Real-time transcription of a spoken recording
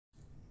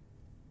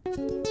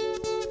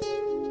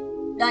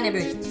Danny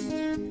British.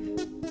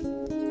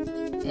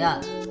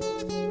 Yeah.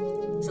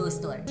 True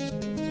story.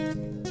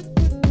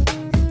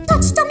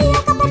 Touch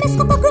Jamaica, promise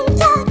couple green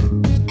card.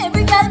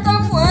 Every girl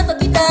come once a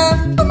kid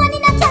on. Woman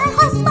in a car,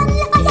 husband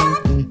left a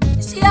yard.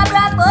 She a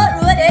brag but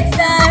road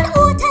extra.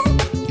 Hotel,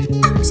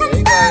 action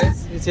Hey star.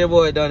 guys, it's your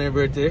boy Donny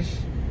British.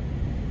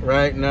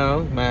 Right now,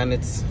 man,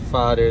 it's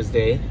Father's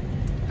Day.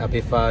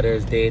 Happy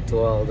Father's Day to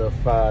all the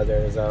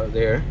fathers out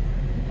there.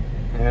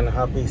 And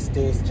happy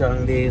Stay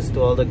Strong Days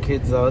to all the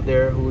kids out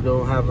there who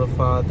don't have a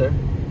father.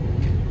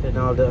 And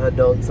all the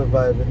adults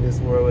surviving this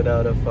world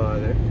without a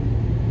father.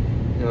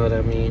 You know what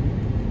I mean?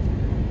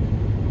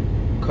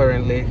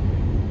 Currently,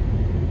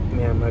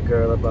 me and my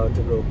girl about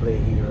to go play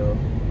hero.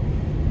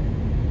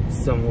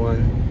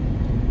 Someone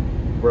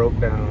broke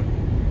down.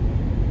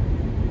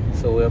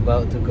 So we're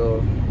about to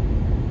go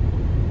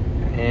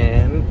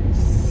and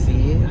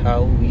see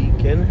how we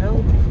can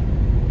help.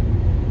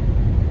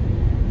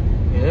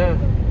 Yeah.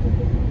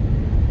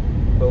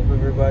 Hope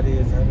everybody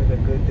is having a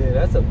good day.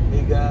 That's a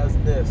big ass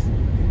nest.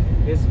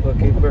 This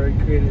fucking bird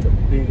created a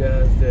big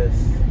ass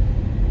nest.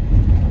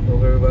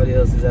 Hope everybody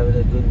else is having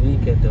a good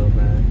weekend though,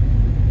 man.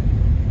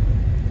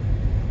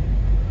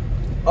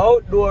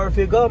 Outdoor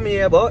figure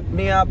me, but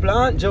me a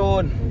plant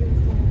June.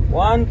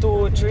 1,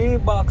 2, 3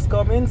 box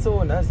coming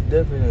soon. That's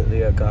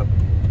definitely a cop.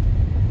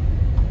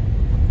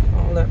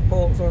 All that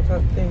bolts on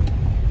that thing.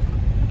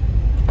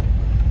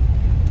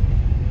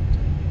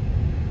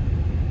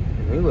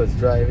 He was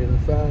driving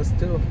fast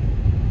too.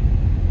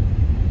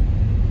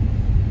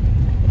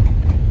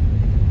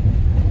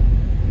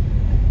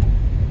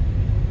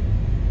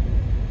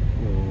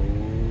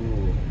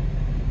 Ooh,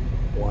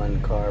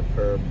 1 car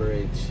per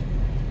bridge.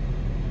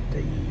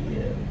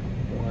 Damn.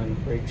 1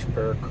 bridge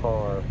per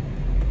car.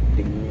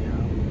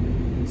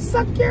 Damn.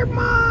 Suck your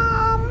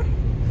mom!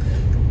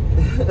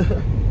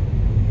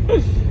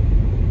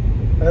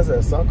 That's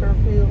a soccer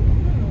field?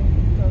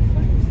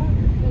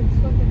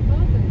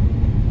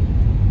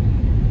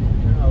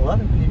 A lot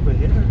of people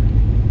here.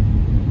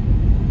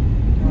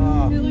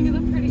 Oh. Look at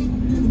the pretty.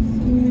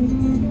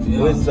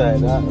 Yeah. Which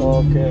side?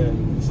 Okay.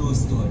 True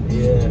story.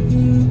 Yeah.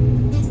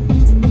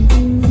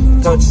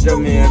 Touch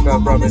Jamaica,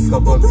 promise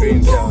couple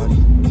green card.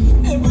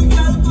 Every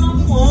girl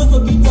come once a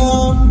kid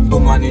on.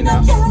 Woman in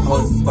a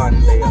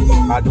husband there.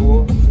 At the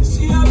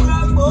She a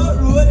brag but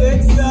road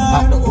extra.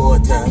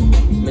 hotel,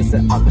 Mr.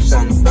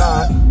 Action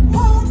Start.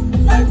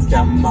 Lights,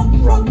 camera,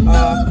 rock.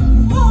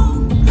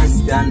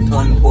 Christian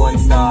Ton Porn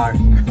Star.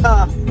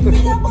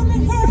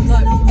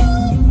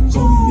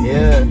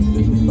 Yeah,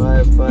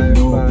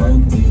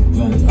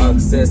 555.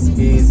 Access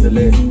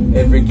easily.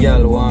 Every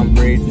girl want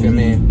breed for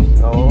me.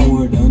 Oh,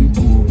 More than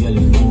 2 girl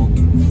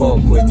fuck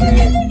with me.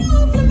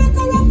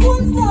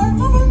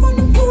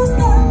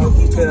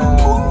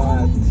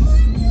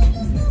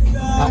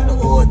 At the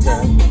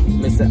hotel,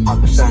 Mr.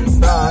 Action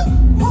Start.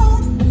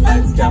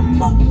 Lights,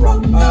 camera,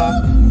 rock.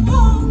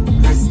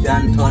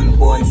 Christian Ton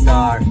Porn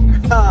Star.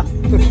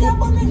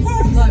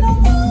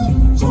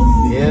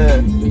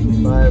 Yeah,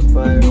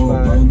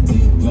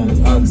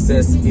 555.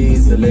 Access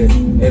easily.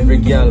 Every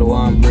girl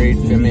want breed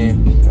for me.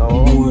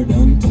 Oh, More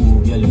than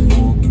 2 girl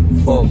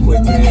fuck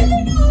with me.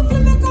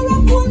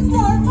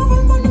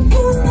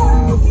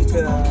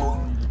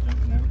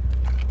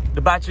 The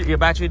battery, your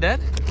battery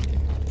dead?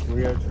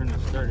 We are trying to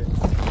start it.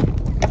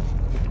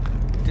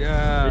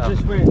 Yeah. It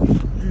just went.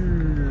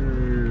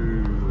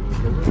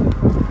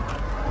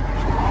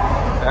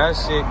 That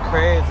shit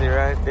crazy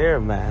right there,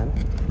 man.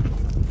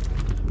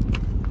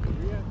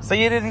 So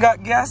you didn't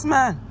got gas,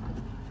 man?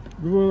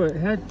 Well,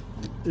 it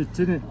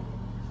didn't.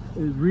 It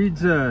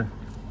reads,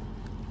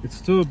 it's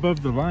still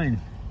above the line.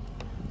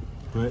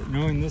 But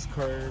knowing this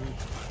car.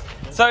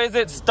 So is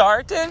it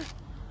starting?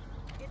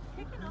 It's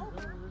taking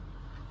over.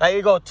 Like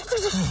you go,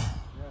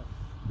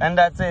 and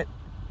that's it.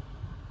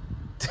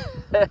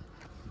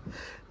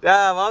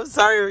 Damn, I'm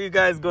sorry for you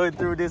guys going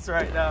through this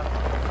right now.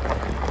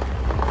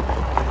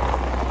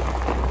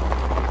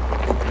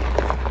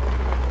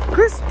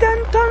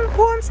 Christian Ton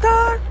Porn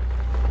Star.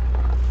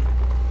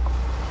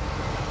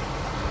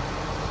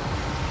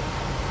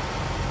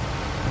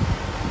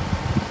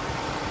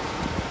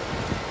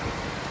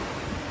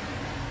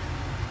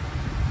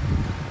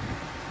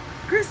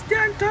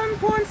 Christian Ton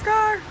Porn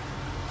Star.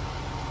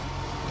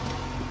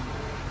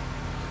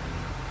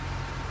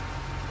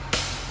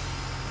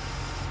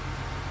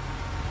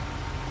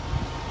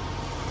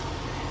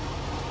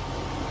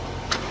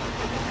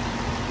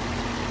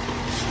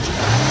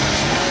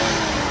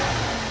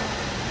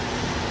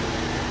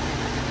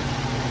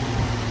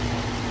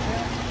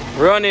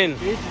 Running.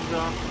 Gauge is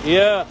off.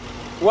 Yeah.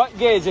 What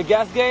gauge? A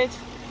gas gauge?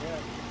 Yeah.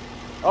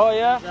 Oh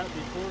yeah. That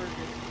before it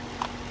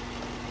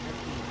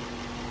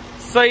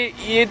gets. So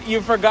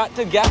you forgot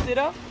to gas it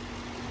up?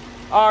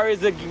 Or is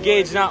the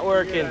gauge not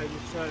working? Yeah, I just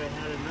thought I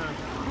had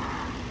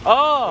enough.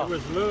 Oh. It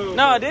was low.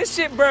 No, but, this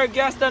shit burnt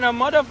gas than a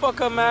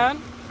motherfucker,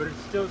 man. but it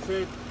still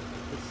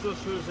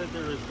shows that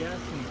there was gas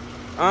in it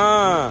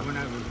Ah. when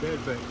I was dead.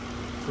 But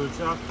So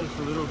it's off just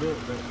a little bit,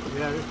 but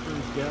yeah, this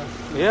burns gas.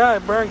 Yeah,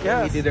 it burned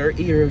gas. We did our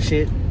ear of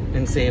shit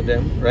and save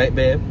them, right,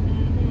 babe?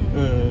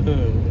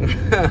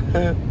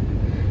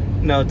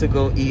 Now to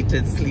go eat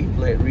and sleep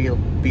like real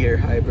beer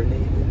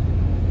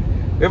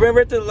hibernating.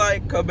 Remember to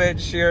like, comment,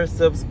 share,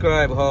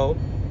 subscribe, ho.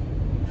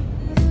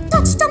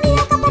 Touch to me,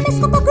 I can promise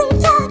cup of green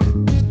yard.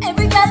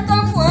 Every girl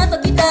come once,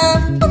 suck it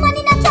up. Woman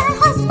in a car,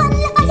 husband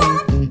left a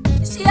yard.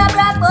 She a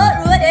brag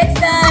but road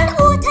extra.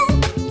 Hotel,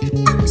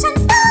 action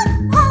star.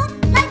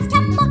 Lights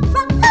camera,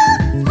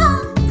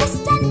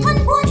 Christian ton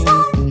gold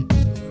star.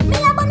 Me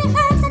a bunny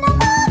herbs and a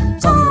bar.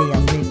 Some be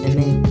afraid for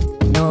me.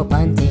 No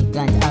panty,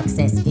 can't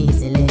access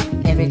easily.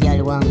 Every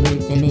girl want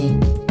breathe for me.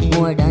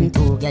 More than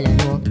two, girl you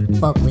know.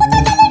 Fuck with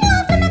me.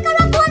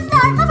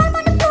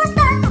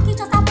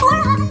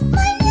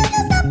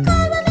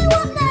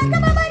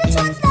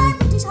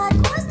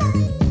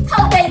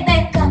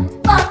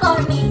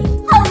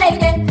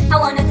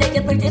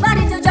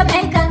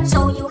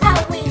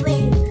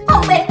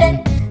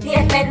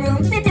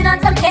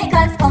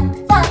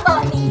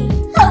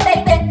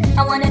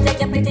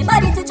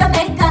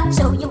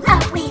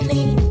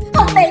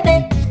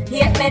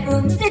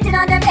 Sitting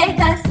on them